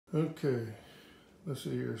Okay, let's see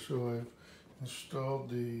here. So I've installed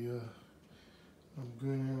the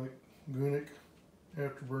Gunic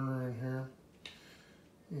afterburner in here,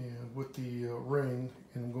 and with the ring,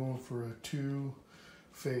 and I'm going for a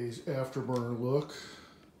 2-phase afterburner look.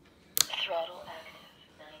 Throttle active.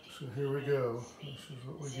 90. So here we go. This is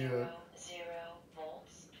what we get. 0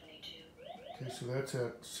 volts. 22. Okay, so that's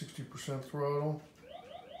at 60% throttle.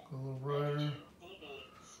 Go a little brighter.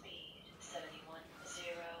 Speed 71. 0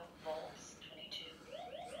 volts.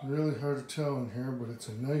 22. Really hard to tell in here, but it's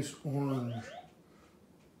a nice orange.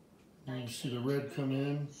 You can see the red come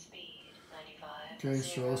in. Okay,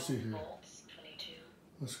 so I'll see here.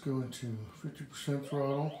 Let's go into 50%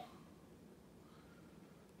 throttle.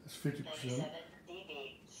 That's 50%.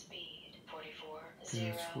 Okay,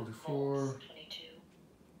 that's 44.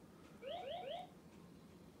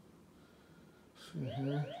 See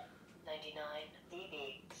here. 99 dB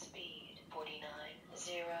speed 49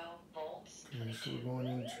 0 volts. Okay, so we're going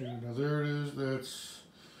into, now there it is, that's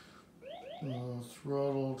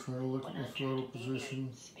throttle, trying to look at the throttle position.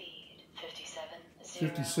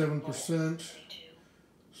 57%.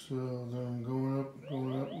 So then I'm going up,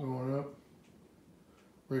 going up, going up.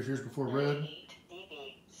 Right here's before red.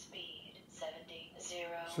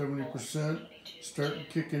 70%. Starting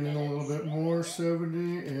kicking in a little bit more,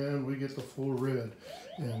 70, and we get the full red.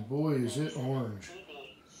 And boy, is it orange.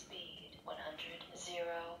 Speed 100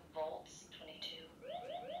 0 volts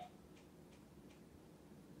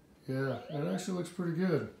 22. Yeah, it actually looks pretty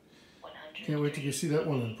good. Can't wait till you see that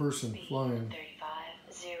one in person, flying.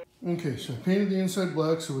 Okay, so I painted the inside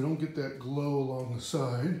black so we don't get that glow along the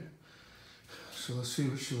side. So let's see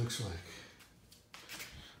what she looks like.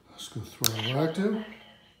 Let's go throttle active.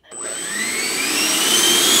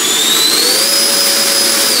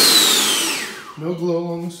 No glow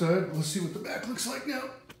along the side. Let's see what the back looks like now.